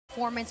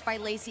Performance by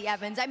Lacey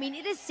Evans. I mean,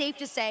 it is safe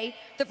to say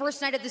the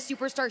first night of the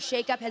Superstar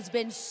Shakeup has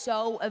been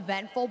so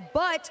eventful,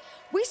 but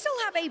we still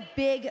have a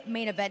big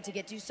main event to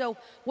get to. So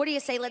what do you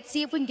say? Let's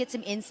see if we can get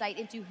some insight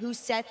into who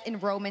Seth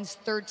and Roman's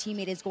third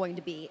teammate is going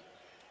to be.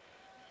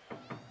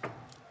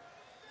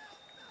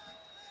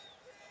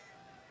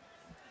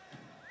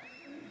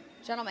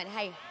 Gentlemen,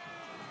 hey.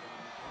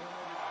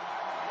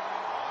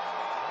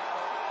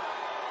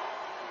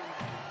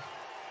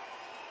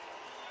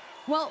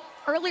 Well,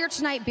 earlier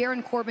tonight,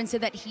 Baron Corbin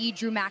said that he,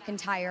 Drew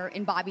McIntyre,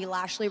 and Bobby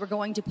Lashley were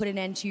going to put an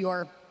end to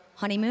your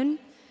honeymoon.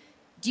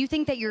 Do you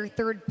think that your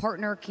third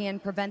partner can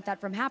prevent that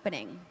from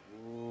happening?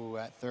 Ooh,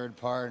 that third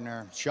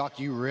partner. Chuck,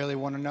 you really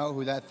want to know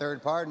who that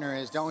third partner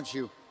is, don't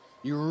you?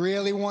 You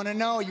really want to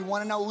know? You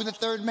want to know who the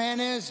third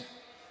man is?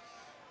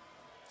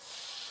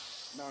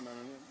 No.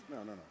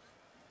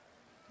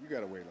 You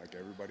gotta wait like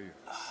everybody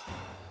else.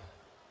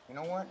 You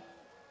know what?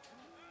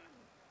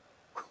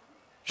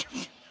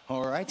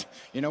 All right.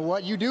 You know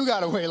what? You do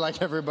gotta wait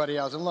like everybody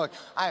else. And look,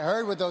 I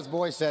heard what those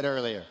boys said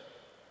earlier.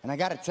 And I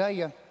gotta tell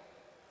you,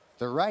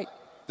 they're right.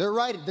 They're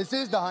right. This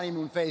is the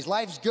honeymoon phase.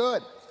 Life's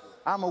good.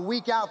 I'm a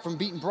week out from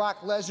beating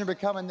Brock Lesnar,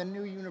 becoming the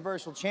new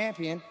Universal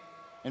Champion.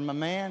 And my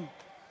man,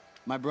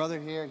 my brother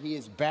here, he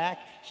is back.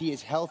 He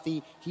is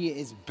healthy. He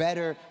is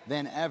better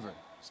than ever.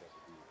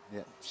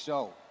 Yeah.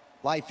 So,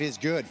 life is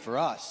good for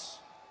us.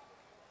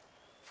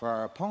 For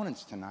our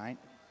opponents tonight,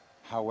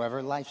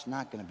 however, life's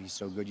not going to be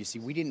so good. You see,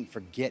 we didn't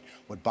forget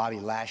what Bobby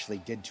Lashley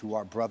did to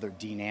our brother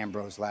Dean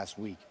Ambrose last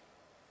week.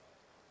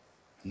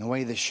 And the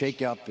way the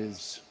shakeup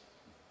is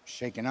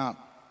shaken up,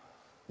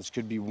 this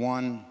could be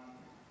one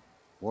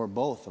or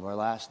both of our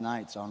last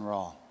nights on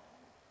Raw.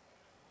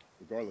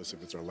 Regardless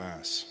if it's our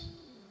last,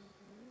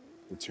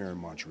 we're tearing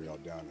Montreal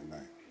down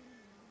tonight.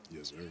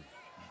 Yes, sir.